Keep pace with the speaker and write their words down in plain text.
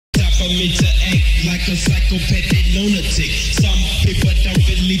for me to act like a psychopathic lunatic. Some people don't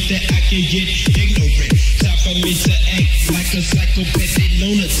believe that I can get ignorant. Time for me to act like a psychopathic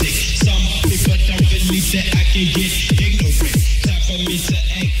lunatic. Some people don't believe that I can get ignorant. Time for me to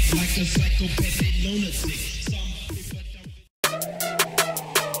act like a psychopathic lunatic. Some people don't.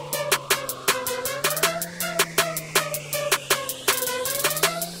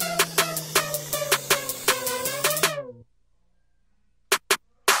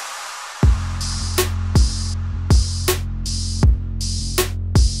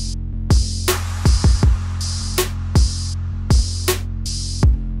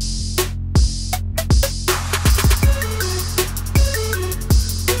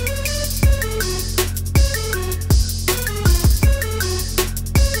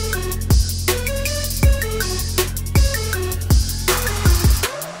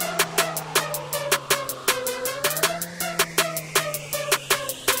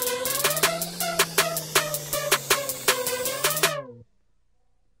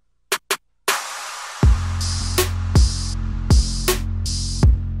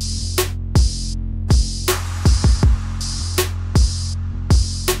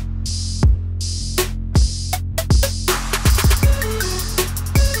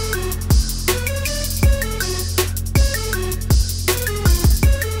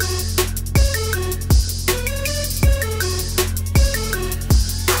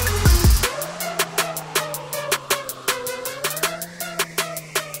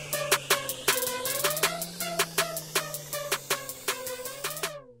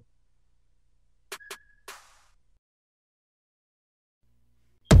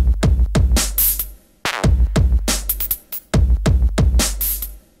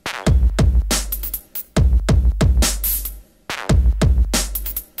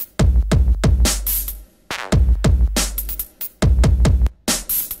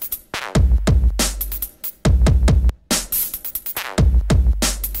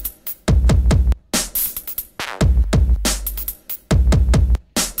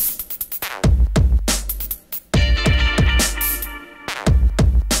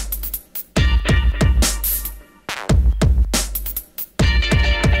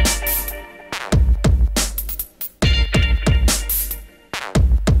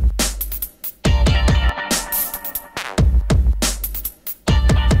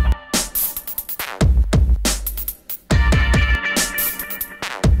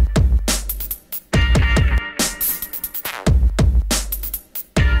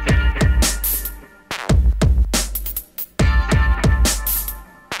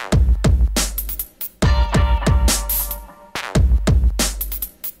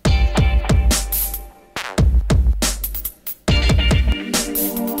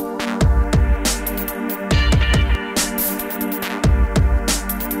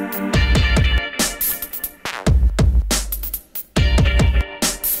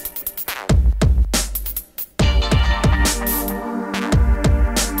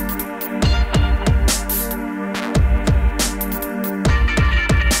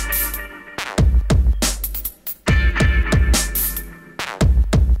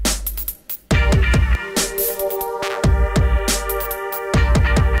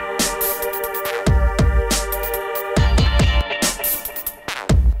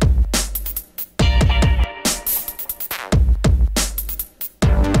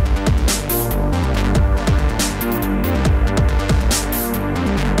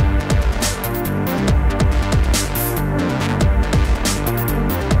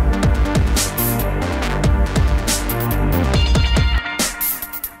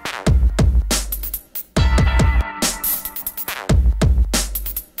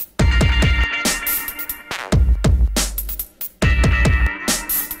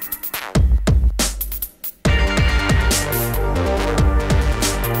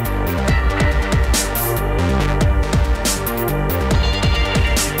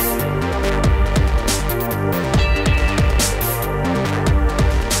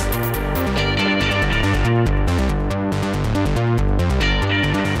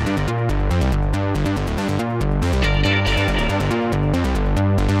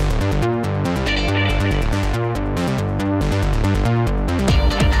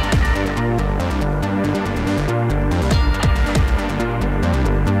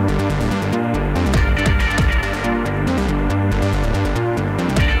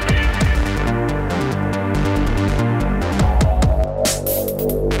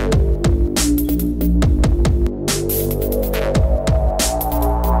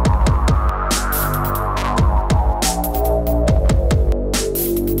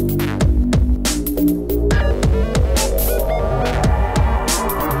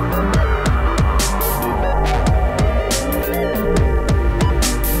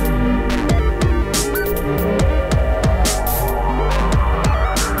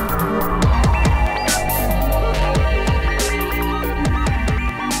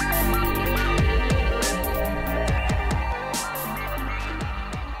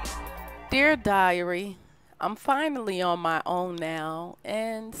 Dear Diary, I'm finally on my own now,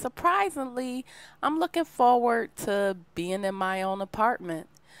 and surprisingly, I'm looking forward to being in my own apartment.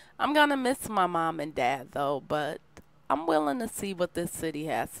 I'm gonna miss my mom and dad though, but I'm willing to see what this city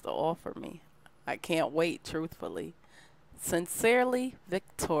has to offer me. I can't wait, truthfully. Sincerely, Hey,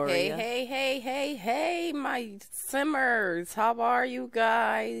 Victoria. hey, hey, hey, hey, my simmers. How are you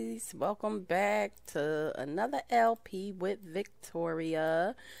guys? Welcome back to another LP with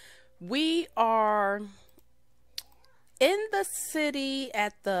Victoria. We are in the city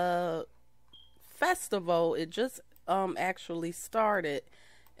at the festival. It just actually started.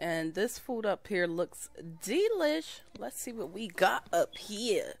 And this food up here looks delish. Let's see what we got up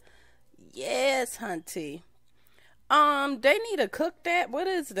here. Yes, hunty. They need to cook that. What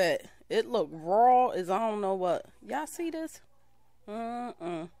is that? It look raw as I don't know what. Y'all see this?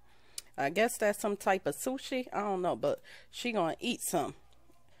 I guess that's some type of sushi. I don't know, but she gonna eat some.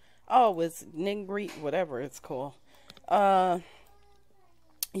 Oh, it's nigri, whatever it's called. Yeah,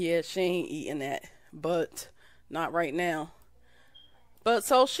 she ain't eating that, but not right now. But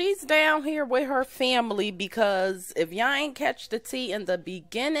so she's down here with her family because if y'all ain't catch the tea in the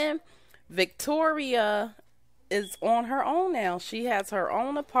beginning, Victoria is on her own now. She has her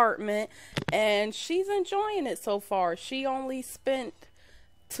own apartment and she's enjoying it so far. She only spent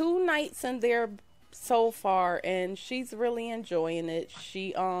 2 nights in there so far and she's really enjoying it.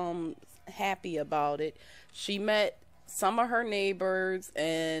 She happy about it. She met some of her neighbors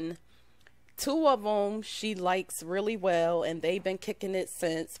and two of them she likes really well and they've been kicking it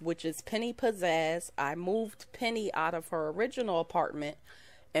since, which is Penny Pizzazz. I moved Penny out of her original apartment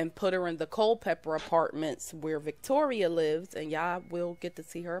and put her in the Culpeper apartments where Victoria lives, and y'all will get to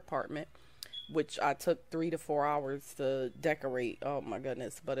see her apartment, which I took 3 to 4 hours to decorate. Oh my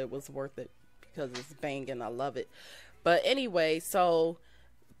goodness, but it was worth it because it's banging. I love it. But anyway, so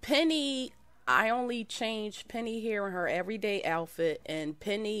Penny, I only changed Penny here in her everyday outfit, and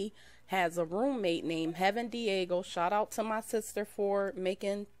Penny has a roommate named Heaven Diego. Shout out to my sister for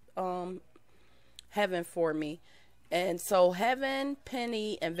making Heaven for me. And so Heaven,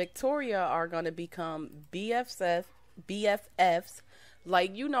 Penny, and Victoria are going to become BFFs.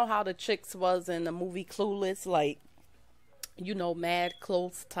 Like, you know how the chicks was in the movie Clueless, like, you know, mad,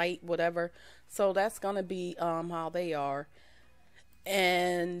 close, tight, whatever. So that's going to be how they are.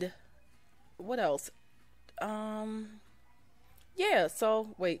 And what else? Yeah,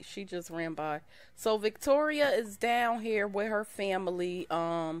 so wait, she just ran by. So Victoria is down here with her family.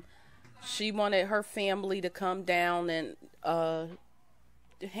 She wanted her family to come down and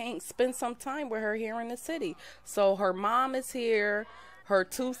spend some time with her here in the city. So her mom is here, her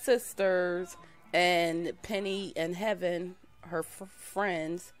two sisters, and Penny and Heaven, her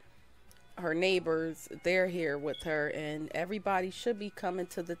friends, her neighbors, they're here with her, and everybody should be coming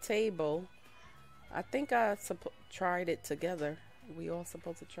to the table. I think I tried it together. We all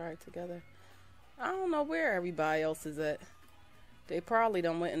supposed to try it together. I don't know where everybody else is at. They probably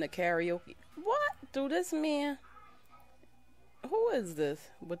done went in the karaoke. What? Do this man? Who is this?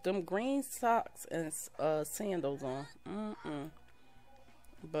 With them green socks and sandals on.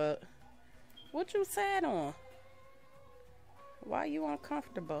 But what you sad on? Why you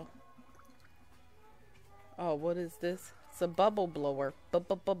uncomfortable? Oh, what is this? It's a bubble blower.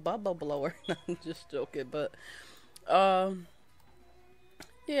 Bubble blower. I'm just joking, but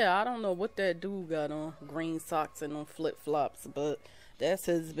yeah, I don't know what that dude got on. Green socks and on flip-flops, but that's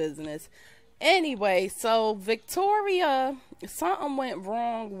his business. Anyway, so Victoria, something went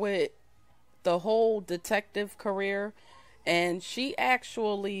wrong with the whole detective career, and she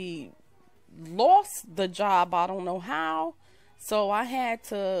actually lost the job. I don't know how. So I had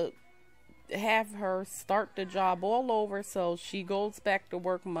to have her start the job all over. So she goes back to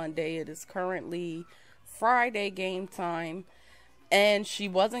work Monday. It is currently Friday game time. And she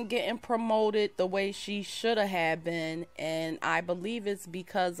wasn't getting promoted the way she should have been. And I believe it's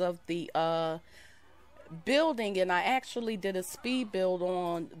because of the building. And I actually did a speed build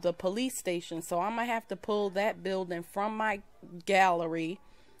on the police station. So I'm going to have to pull that building from my gallery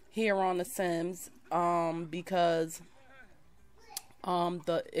here on The Sims. Because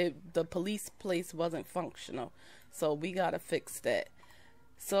the police place wasn't functional. So we got to fix that.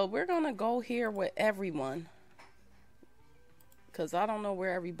 So we're going to go here with everyone, because I don't know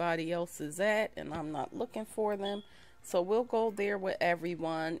where everybody else is at, and I'm not looking for them. So we'll go there with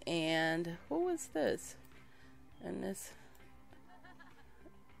everyone. And who is this? And this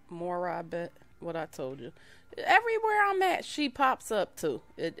Mora, I bet what I told you. Everywhere I'm at, she pops up too.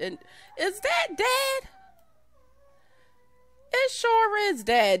 Is that Dad? It sure is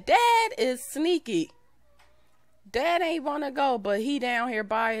Dad. Dad is sneaky. Dad ain't want to go, but he down here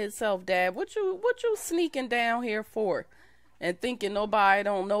by himself. Dad, what you sneaking down here for? And thinking nobody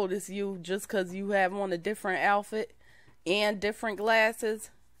don't notice you just because you have on a different outfit and different glasses?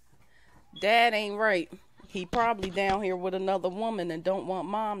 Dad ain't right. He probably down here with another woman and don't want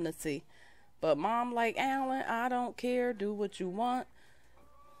Mom to see. But Mom like, Alan, I don't care. Do what you want.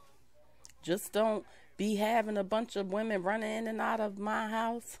 Just don't be having a bunch of women running in and out of my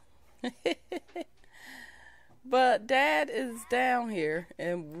house. But Dad is down here,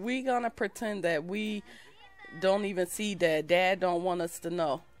 and we gonna pretend that we don't even see Dad. Dad don't want us to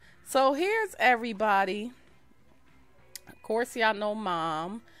know. So here's everybody. Of course, y'all know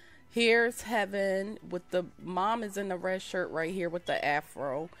Mom. Here's Heaven with the Mom is in the red shirt right here with the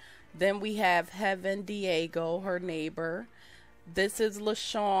afro. Then we have Heaven Diego, her neighbor. This is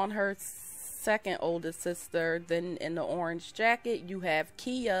LaShawn, her second oldest sister. Then in the orange jacket, you have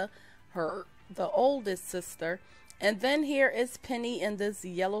Kia, the oldest sister. And then here is Penny in this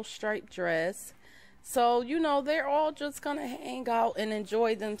yellow striped dress. So, you know, they're all just gonna hang out and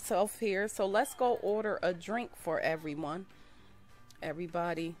enjoy themselves here. So let's go order a drink for everyone.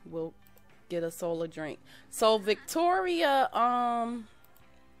 Everybody will get us all a drink. So Victoria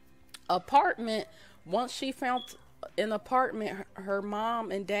apartment, once she found an apartment, her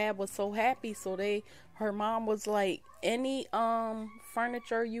mom and dad was so happy. So her mom was like, any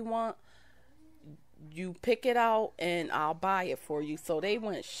furniture you want, you pick it out and I'll buy it for you. So they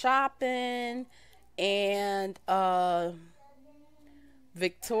went shopping, and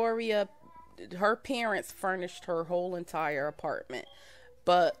Victoria, her parents furnished her whole entire apartment.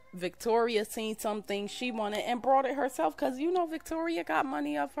 But Victoria seen something she wanted and brought it herself, because you know Victoria got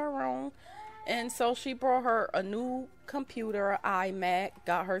money of her own. And so she brought her a new computer, an iMac,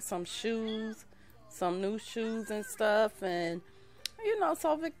 got her some shoes, some new shoes and stuff. And you know,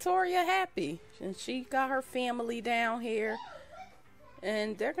 so Victoria happy, and she got her family down here,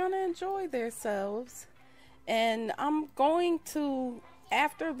 and they're gonna enjoy themselves. And I'm going to,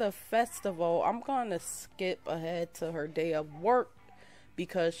 after the festival, I'm gonna skip ahead to her day of work,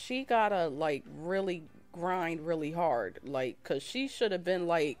 because she gotta like really grind really hard, like, because she should have been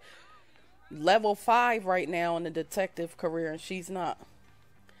like level 5 right now in the detective career, and she's not.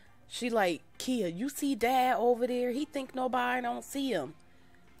 She like, Kia, you see Dad over there? He think nobody don't see him.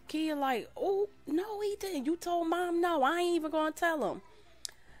 Kia like, oh, no, he didn't. You told Mom no. I ain't even gonna tell him.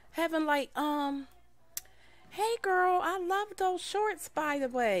 Heaven like, hey girl, I love those shorts, by the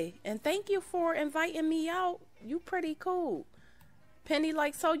way. And thank you for inviting me out. You pretty cool. Penny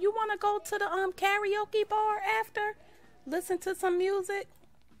like, so you want to go to the karaoke bar after? Listen to some music?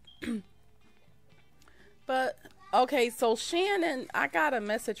 But, okay, so Shannon, I got a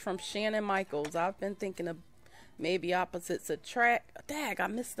message from Shannon Michaels. I've been thinking of maybe opposites attract. Dag, I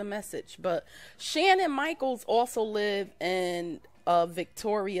missed the message. But Shannon Michaels also live in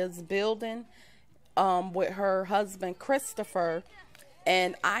Victoria's building with her husband Christopher.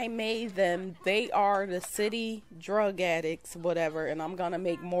 And I made them, they are the city drug addicts, whatever. And I'm going to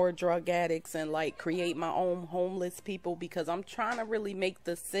make more drug addicts and like create my own homeless people, because I'm trying to really make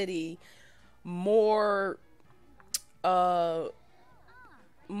the city more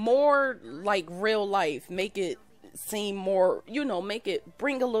like real life, make it seem more, you know, make it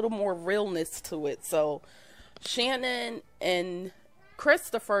bring a little more realness to it. So Shannon and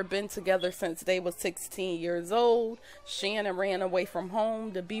Christopher been together since they was 16 years old. Shannon ran away from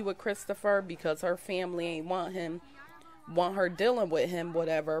home to be with Christopher because her family ain't want her dealing with him,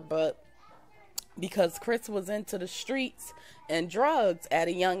 whatever. But because Chris was into the streets and drugs at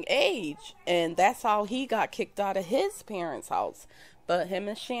a young age, and that's how he got kicked out of his parents' house. But him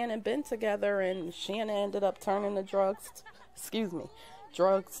and Shannon been together, and Shannon ended up turning to drugs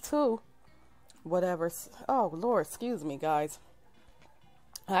too, whatever. Oh Lord, excuse me guys,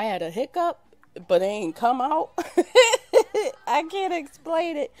 I had a hiccup, but it ain't come out. I can't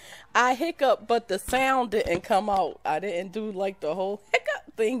explain it. I hiccup, but the sound didn't come out. I didn't do like the whole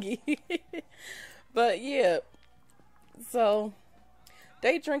hiccup thingy. But yeah, so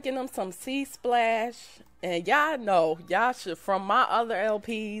they drinking them some Sea Splash, and y'all know, y'all should, from my other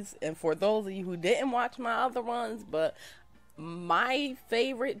LPs, and for those of you who didn't watch my other ones, but my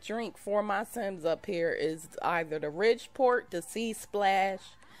favorite drink for my Sims up here is either the Ridgeport, the Sea Splash.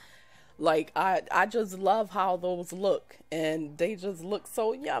 Like, I just love how those look, and they just look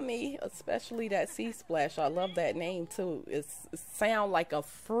so yummy, especially that Sea Splash. I love that name too. It sound like a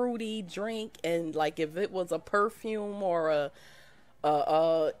fruity drink, and like if it was a perfume or a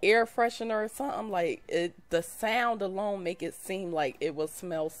air freshener or something, like it, the sound alone make it seem like it will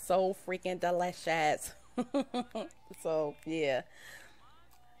smell so freaking delicious. So yeah,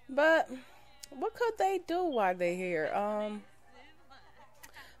 but what could they do while they're here?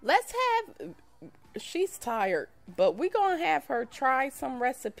 Let's have, she's tired, but we're going to have her try some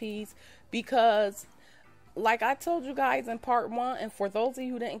recipes because, like I told you guys in part 1, and for those of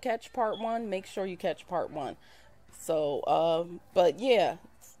you who didn't catch part 1, make sure you catch part 1. So, but yeah,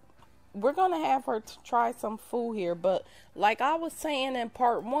 we're going to have her try some food here. But like I was saying in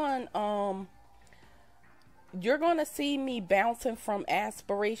part 1, you're going to see me bouncing from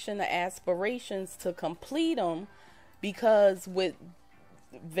aspiration to aspirations to complete them, because with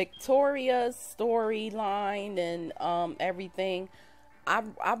Victoria's storyline and everything, I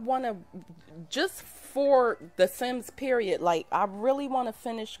want to, just for the Sims period, like I really want to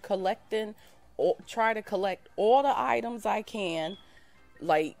finish collecting, or try to collect all the items I can,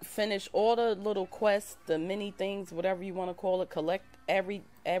 like finish all the little quests, the mini things, whatever you want to call it, collect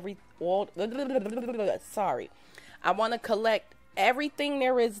sorry, I want to collect everything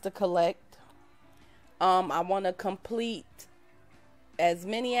there is to collect. I want to complete as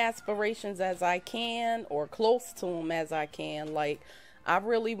many aspirations as I can, or close to them as I can. Like, I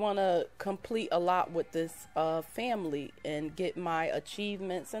really want to complete a lot with this family and get my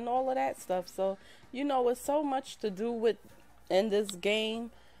achievements and all of that stuff. So, you know, it's so much to do with in this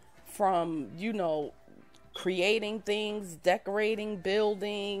game, from, you know, creating things, decorating,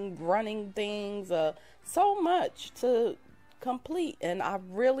 building, running things, so much to complete. And I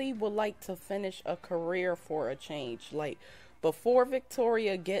really would like to finish a career for a change. Like, before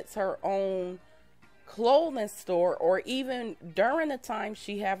Victoria gets her own clothing store, or even during the time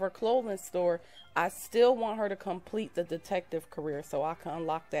she have her clothing store, I still want her to complete the detective career so I can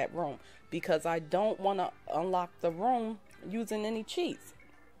unlock that room, because I don't want to unlock the room using any cheats.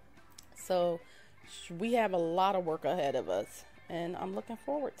 So we have a lot of work ahead of us, and I'm looking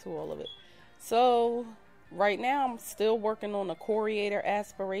forward to all of it. So right now I'm still working on a Coriator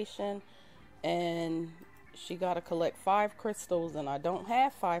aspiration, and she got to collect 5 crystals, and I don't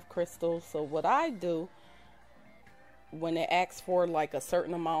have 5 crystals. So what I do, when it asks for like a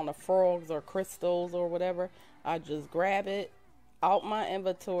certain amount of frogs or crystals or whatever, I just grab it out my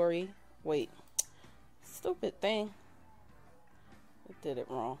inventory. Wait, stupid thing, it did it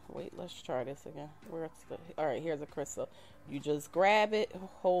wrong. Wait, let's try this again. Where's the, all right, here's a crystal. You just grab it,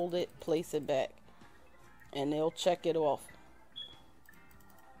 hold it, place it back, and they'll check it off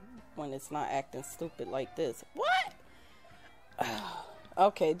when it's not acting stupid like this. What?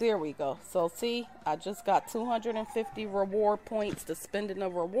 Okay, there we go. So see, I just got 250 reward points to spend in the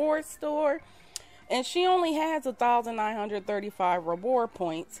reward store, and she only has 1,935 reward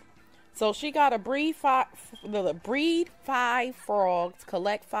points. So she got to breed 5 frogs,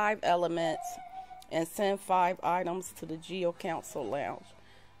 collect 5 elements, and send 5 items to the Geo Council Lounge.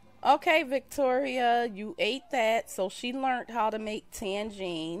 Okay, Victoria, you ate that. So she learned how to make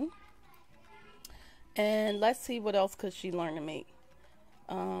tangine. And let's see, what else could she learn to make?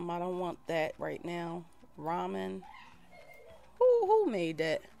 I don't want that right now. Ramen. Who made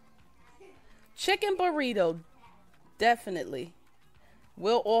that? Chicken burrito. Definitely.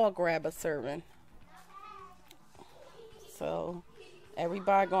 We'll all grab a serving. So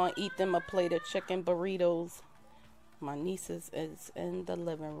everybody gonna eat them a plate of chicken burritos. My niece is in the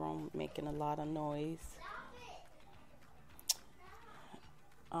living room making a lot of noise.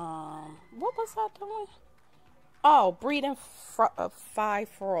 What was I doing? Oh, breeding 5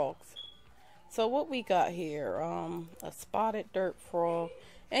 frogs. So what we got here? A spotted dirt frog.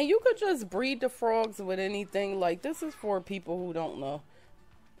 And you could just breed the frogs with anything. Like, this is for people who don't know.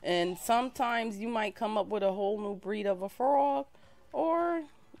 And sometimes you might come up with a whole new breed of a frog, or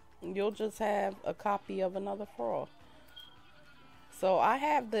you'll just have a copy of another frog. So I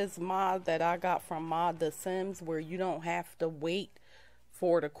have this mod that I got from Mod The Sims, where you don't have to wait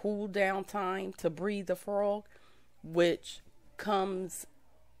for the cooldown time to breed the frog, which comes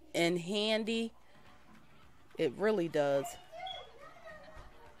in handy. It really does.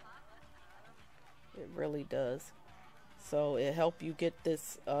 It really does. So it help you get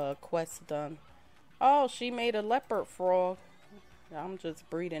this quest done. Oh, she made a leopard frog. I'm just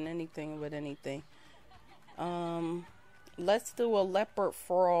breeding anything with anything. Let's do a leopard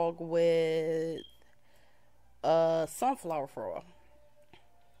frog with a sunflower frog.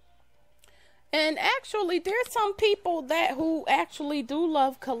 And actually, there's some people who actually do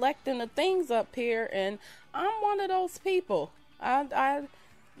love collecting the things up here, and I'm one of those people. I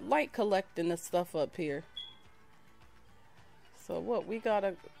like collecting the stuff up here. So what, we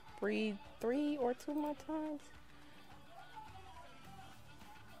gotta breed 3 or 2 more times?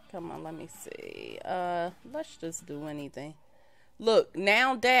 Come on, let me see. Let's just do anything. Look,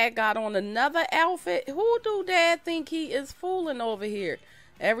 now Dad got on another outfit. Who do Dad think he is fooling over here?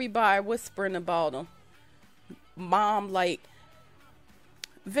 Everybody whispering about him. Mom like,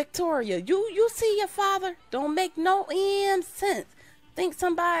 Victoria, you see your father? Don't make no sense. Think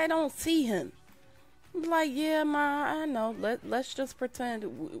somebody don't see him. I'm like, yeah, Ma, I know. Let's just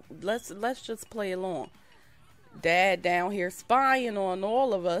pretend. Let's just play along. Dad down here spying on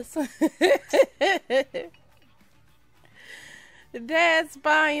all of us. Dad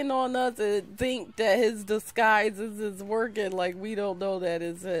spying on us and think that his disguises is working like we don't know that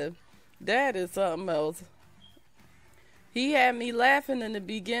is him. That is something else. He had me laughing in the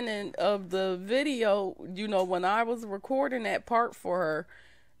beginning of the video, you know, when I was recording that part for her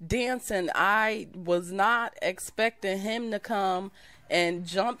dancing. I was not expecting him to come and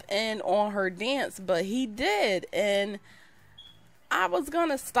jump in on her dance, but he did. And I was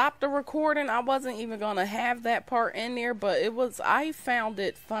gonna stop the recording. I wasn't even gonna have that part in there, but I found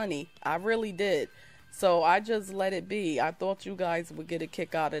it funny. I really did. So I just let it be. I thought you guys would get a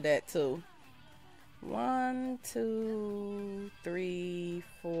kick out of that too. 1, 2, 3,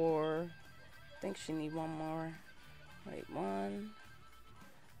 4. I think she need one more. Wait, 1.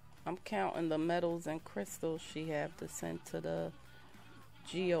 I'm counting the metals and crystals she have to send to the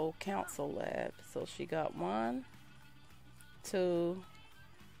Geo Council Lab. So she got 1, 2,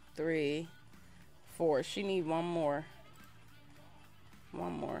 3, 4. She need one more.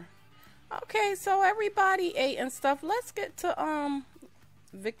 One more. Okay, so everybody ate and stuff. Let's get to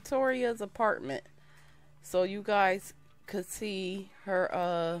Victoria's apartment, so you guys could see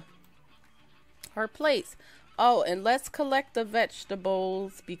her her place. Oh, and let's collect the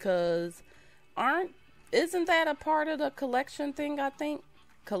vegetables, because isn't that a part of the collection thing, I think?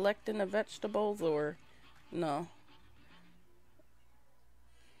 Collecting the vegetables, or no?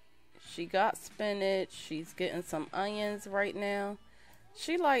 She got spinach. She's getting some onions right now.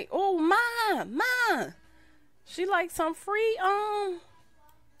 She like, oh, Ma. She like some free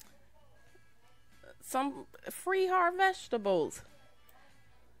hard vegetables.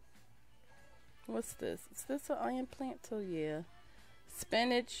 What's this? Is this an onion plant too? Yeah.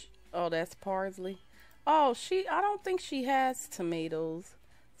 Spinach. Oh, that's parsley. Oh, I don't think she has tomatoes.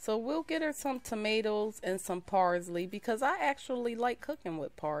 So we'll get her some tomatoes and some parsley, because I actually like cooking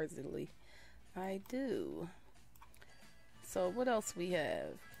with parsley. I do. So what else we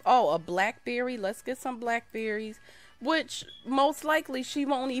have? Oh, a blackberry. Let's get some blackberries, which most likely she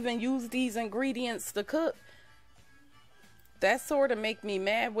won't even use these ingredients to cook. That sort of make me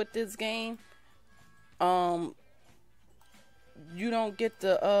mad with this game. You don't get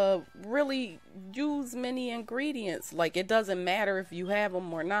to really use many ingredients. Like, it doesn't matter if you have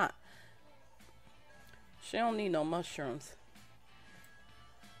them or not. She don't need no mushrooms.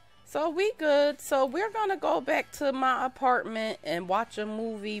 So we good. So we're gonna go back to my apartment and watch a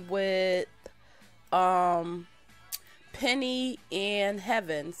movie with Penny and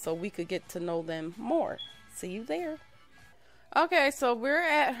Heaven, so we could get to know them more. See you there. Okay, so we're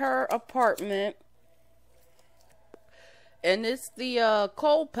at her apartment, and it's the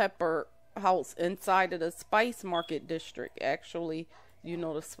Culpeper house inside of the Spice Market district. Actually, you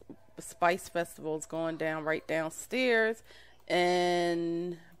know, the Spice Festival is going down right downstairs.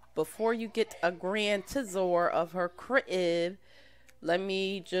 And before you get a grand tour of her crib, let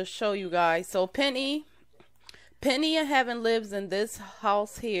me just show you guys. So Penny and Heaven lives in this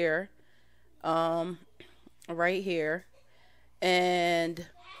house here, right here, and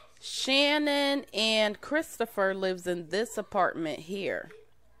Shannon and Christopher lives in this apartment here.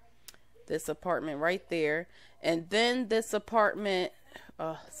 This apartment right there. And then this apartment,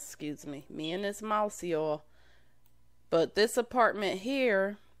 excuse me and this mouse, y'all. But this apartment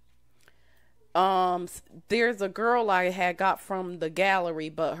here, there's a girl I had got from the gallery,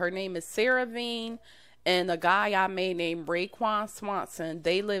 but her name is Sarah Veen, and a guy I made named Raekwon Swanson.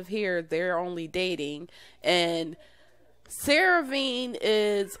 They live here. They're only dating. And Sarah Veen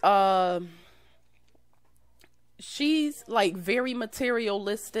is, she's like very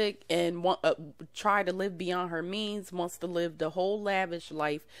materialistic and try to live beyond her means, wants to live the whole lavish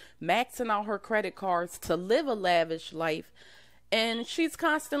life, maxing out her credit cards to live a lavish life. And she's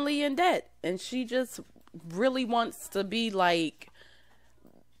constantly in debt, and she just really wants to be like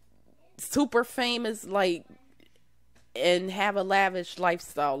super famous, like, and have a lavish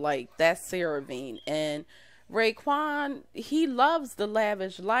lifestyle. Like, that's Sarah Veen. And Raekwon, he loves the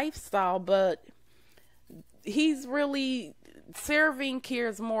lavish lifestyle, but he's really, Sarah Veen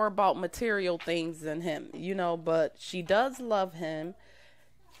cares more about material things than him, you know, but she does love him.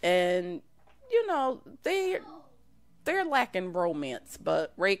 And, you know, they're lacking romance.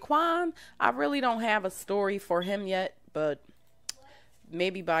 But Raekwon, I really don't have a story for him yet, but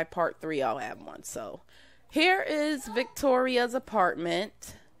maybe by part 3 I'll have one. So Here is Victoria's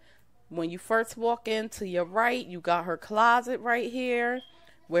apartment. When you first walk in, to your right, you got her closet right here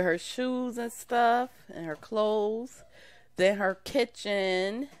with her shoes and stuff and her clothes. Then her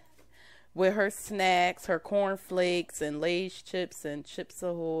kitchen with her snacks, her cornflakes and Lay's chips and Chips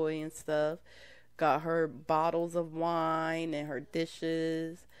Ahoy and stuff. Got her bottles of wine and her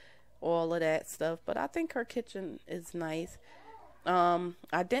dishes, all of that stuff. But I think her kitchen is nice.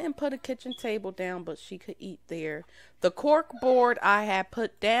 I didn't put a kitchen table down, but she could eat there. The cork board I had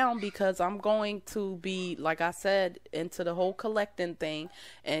put down because I'm going to be, like I said, into the whole collecting thing,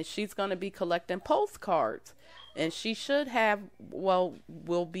 and she's going to be collecting postcards, and she should have, well,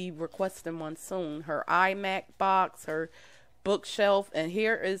 will be requesting one soon. Her iMac box, her bookshelf, and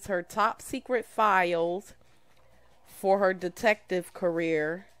here is her top secret files for her detective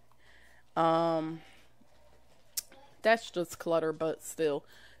career. That's just clutter, but still,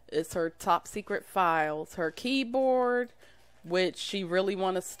 it's her top secret files. Her keyboard, which she really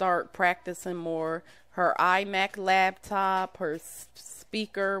want to start practicing more. Her iMac laptop, her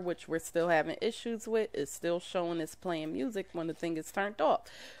speaker, which we're still having issues with, is still showing it's playing music when the thing is turned off.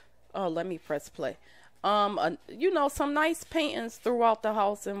 Oh, let me press play. You know, some nice paintings throughout the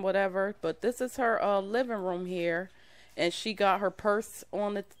house and whatever. But this is her living room here, and she got her purse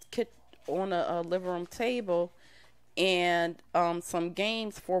on the living room table. And some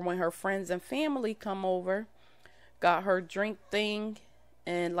games for when her friends and family come over. Got her drink thing,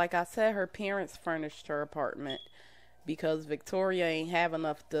 and like I said, her parents furnished her apartment because Victoria ain't have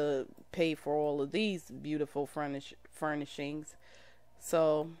enough to pay for all of these beautiful furnishings.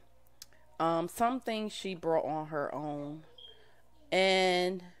 So some things she brought on her own.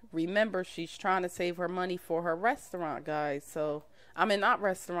 And remember, she's trying to save her money for her restaurant, guys. So I mean, not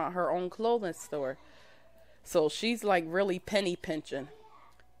restaurant, her own clothing store. So she's like really penny pinching.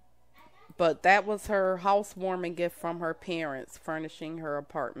 But that was her housewarming gift from her parents, furnishing her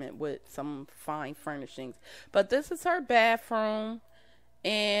apartment with some fine furnishings. But this is her bathroom.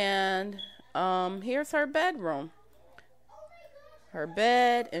 And here's her bedroom. Her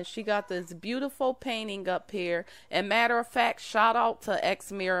bed. And she got this beautiful painting up here. And matter of fact, shout out to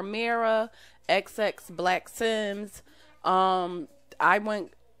X Mirror Mirror, XX Black Sims. I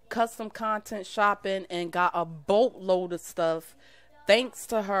went custom content shopping and got a boatload of stuff thanks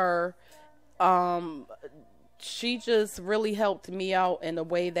to her. She just really helped me out in a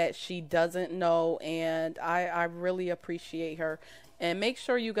way that she doesn't know, and I really appreciate her. And make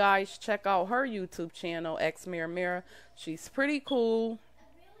sure you guys check out her YouTube channel, X Mirror Mirror. She's pretty cool.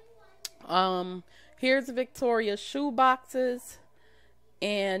 Here's Victoria's shoe boxes.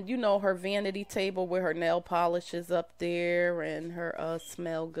 And, you know, her vanity table with her nail polishes up there and her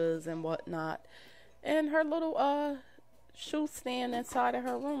smell goods and whatnot. And her little shoe stand inside of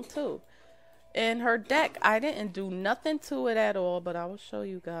her room, too. And her deck, I didn't do nothing to it at all, but I will show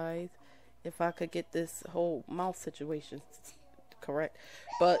you guys if I could get this whole mouse situation correct.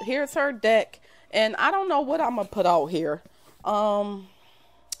 But here's her deck. And I don't know what I'm going to put out here. I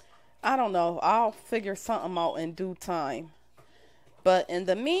don't know. I'll figure something out in due time. But in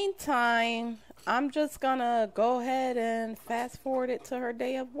the meantime, I'm just going to go ahead and fast forward it to her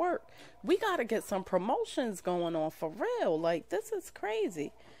day of work. We got to get some promotions going on for real. Like, this is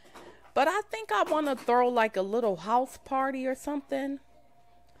crazy. But I think I want to throw like a little house party or something.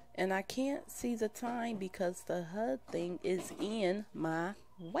 And I can't see the time because the HUD thing is in my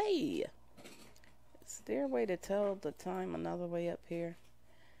way. Is there a way to tell the time another way up here?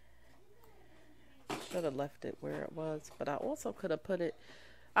 Should have left it where it was, but I also could have put it.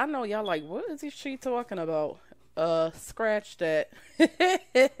 I know y'all like, what is she talking about? Scratch that.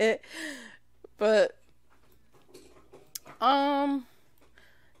 But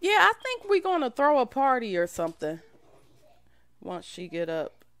yeah, I think we're gonna throw a party or something once she get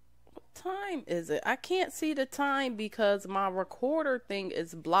up. What time is it? I can't see the time because my recorder thing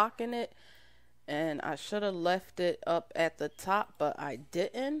is blocking it, and I should have left it up at the top, but I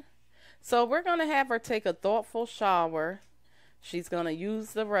didn't. So we're going to have her take a thoughtful shower. She's going to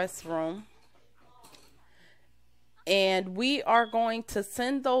use the restroom. And we are going to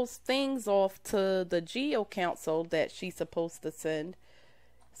send those things off to the Geo Council that she's supposed to send.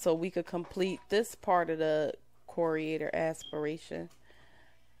 So we could complete this part of the Curator aspiration.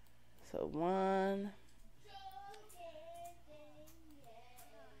 So 1,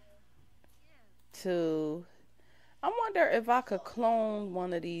 2. I wonder if I could clone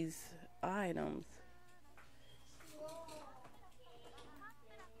one of these items.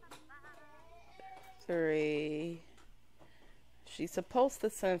 3. She's supposed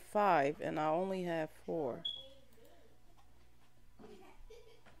to send 5 and I only have 4.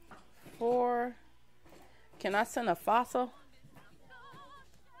 4. Can I send a fossil?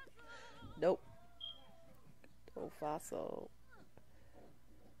 Nope. No fossil.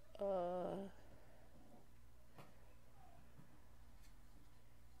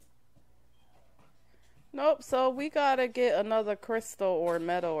 Nope, so we gotta get another crystal or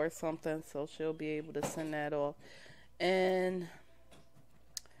metal or something so she'll be able to send that off. And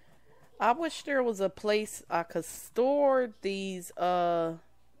I wish there was a place I could store these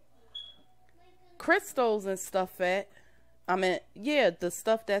crystals and stuff at. I mean, yeah, the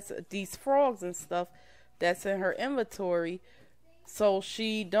stuff that's these frogs and stuff that's in her inventory, so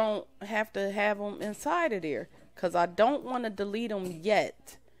she don't have to have them inside of there. Because I don't want to delete them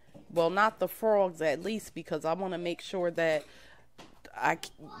yet. Well, not the frogs at least, because I want to make sure that I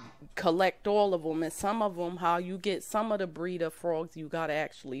collect all of them. And some of them, how you get some of the breed of frogs, you got to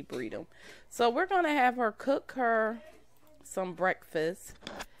actually breed them. So we're going to have her cook her some breakfast.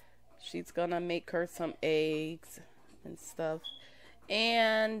 She's going to make her some eggs and stuff.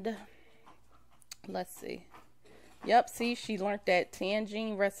 And let's see. Yep, see, she learned that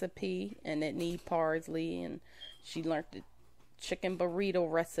tangine recipe, and it need parsley, and she learned the chicken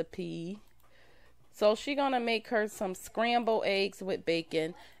burrito recipe. So she gonna make her some scrambled eggs with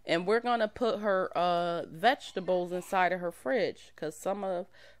bacon, and we're gonna put her vegetables inside of her fridge, because some of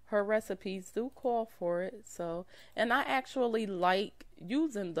her recipes do call for it. So, and I actually like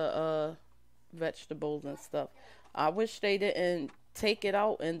using the vegetables and stuff. I wish they didn't take it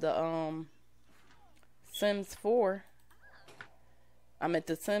out in the Sims 4. I meant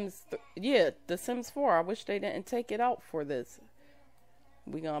the Sims, the Sims 4. I wish they didn't take it out for this.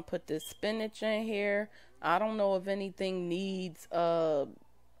 We're going to put this spinach in here. I don't know if anything needs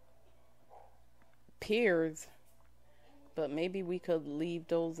pears, but maybe we could leave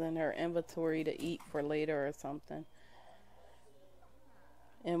those in her inventory to eat for later or something.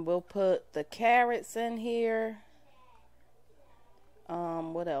 And we'll put the carrots in here.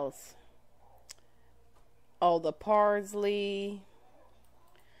 What else? Oh, the parsley.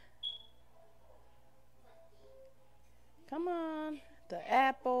 Come on. The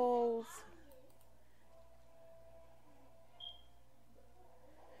apples.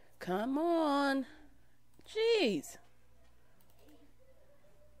 Come on. Jeez.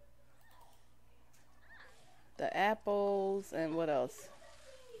 The apples and what else?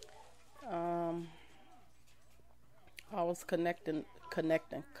 I was collecting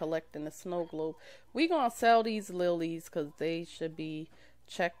the snow globe. We gonna sell these lilies because they should be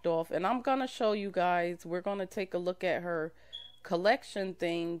checked off. And I'm gonna show you guys. We're gonna take a look at her collection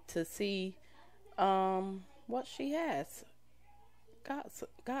thing to see what she has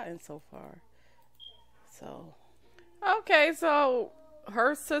gotten so far. So okay, so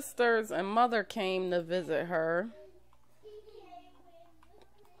her sisters and mother came to visit her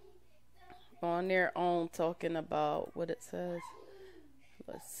on their own, talking about what it says.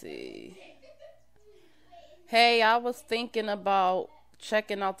 Let's see. Hey, I was thinking about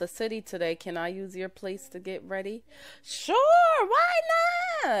checking out the city today. Can I use your place to get ready? Sure, why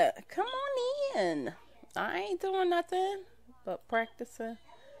not? Come on in. I ain't doing nothing but practicing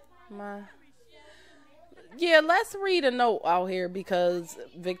my... Yeah, let's read a note out here because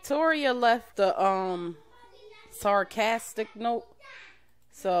Victoria left the sarcastic note.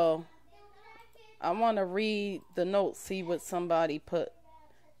 So I want to read the note, see what somebody put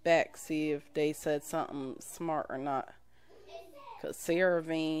back, see if they said something smart or not. Because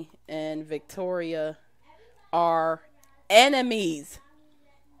Saravine and Victoria are enemies.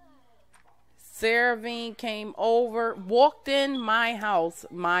 Saravine came over, walked in my house,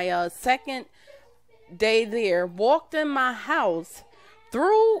 my second day there, walked in my house, dug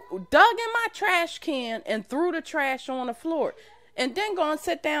in my trash can and threw the trash on the floor. And then go and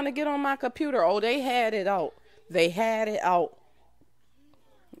sit down and get on my computer. Oh, they had it out. They had it out.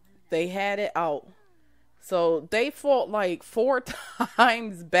 They had it out. So they fought like 4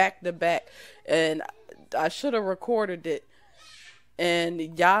 times back to back. And I should have recorded it.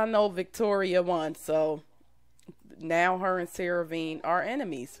 And y'all know Victoria won. So now her and Saravine are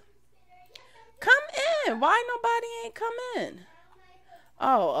enemies. Come in. Why nobody ain't come in?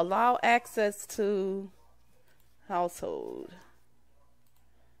 Oh, allow access to household.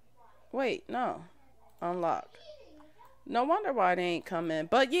 Wait, no. Unlock. No wonder why they ain't come in.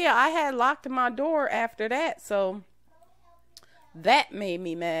 But yeah, I had locked my door after that, so that made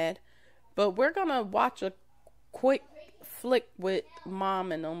me mad. But we're gonna watch a quick flick with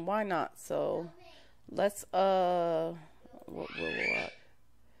Mom and them. Why not? So let's what we'll watch.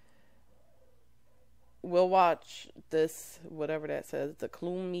 We'll watch this, whatever that says, the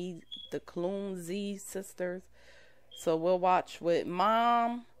Clumsy sisters. So we'll watch with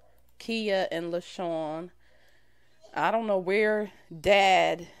Mom, Kia, and LaShawn. I don't know where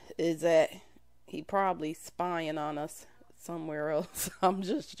Dad is at. He probably spying on us somewhere else. I'm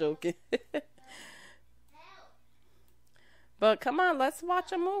just joking. But come on, let's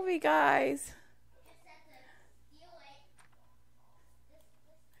watch a movie, guys.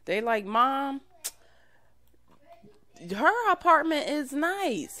 They like, Mom, her apartment is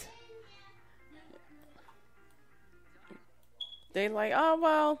nice. They like, oh,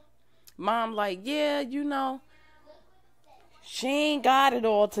 well. Mom like, yeah, you know, she ain't got it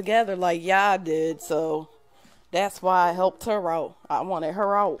all together like y'all did, so that's why I helped her out. I wanted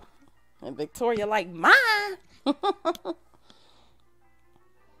her out. And Victoria like, mine.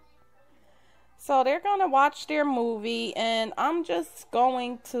 So they're going to watch their movie, and I'm just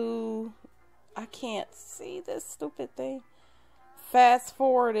going to, I can't see this stupid thing. Fast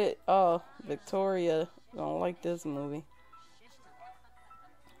forward it. Oh, Victoria don't like this movie.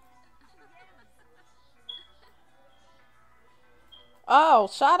 Oh,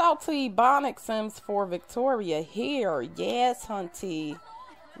 shout out to Ebonic Sims for Victoria here. Yes, hunty.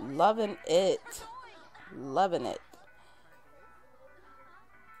 Loving it. Loving it.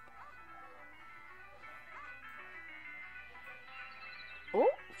 Oh,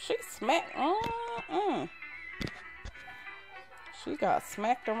 she smacked. She got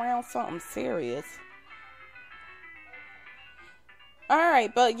smacked around something serious.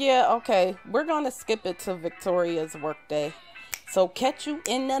 Alright, but yeah, okay. We're going to skip it to Victoria's workday. So catch you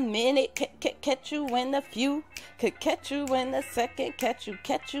in a minute, catch you in a few, could catch you in a second, catch you.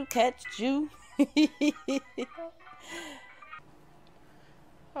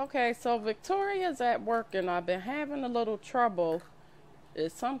 Okay, so Victoria's at work and I've been having a little trouble.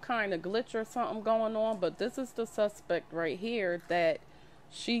 Is some kind of glitch or something going on, but this is the suspect right here that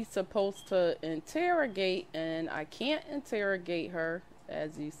she's supposed to interrogate, and I can't interrogate her.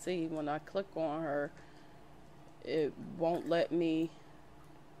 As you see, when I click on her, it won't let me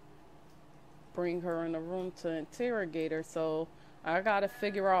bring her in the room to interrogate her. So I gotta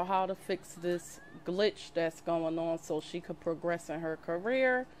figure out how to fix this glitch that's going on so she could progress in her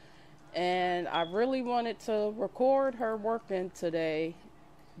career. And I really wanted to record her working today,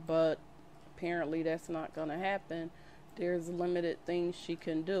 but apparently that's not gonna happen. There's limited things she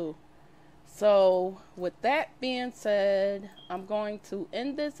can do. So with that being said, I'm going to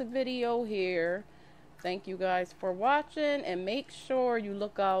end this video here. Thank you guys for watching, and make sure you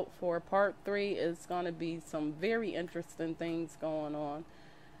look out for part 3. It's going to be some very interesting things going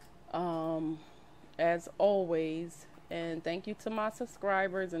on, as always. And thank you to my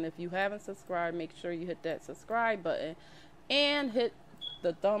subscribers, and if you haven't subscribed, make sure you hit that subscribe button and hit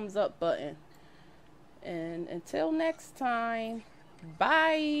the thumbs up button. And until next time,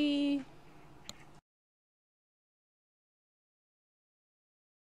 bye.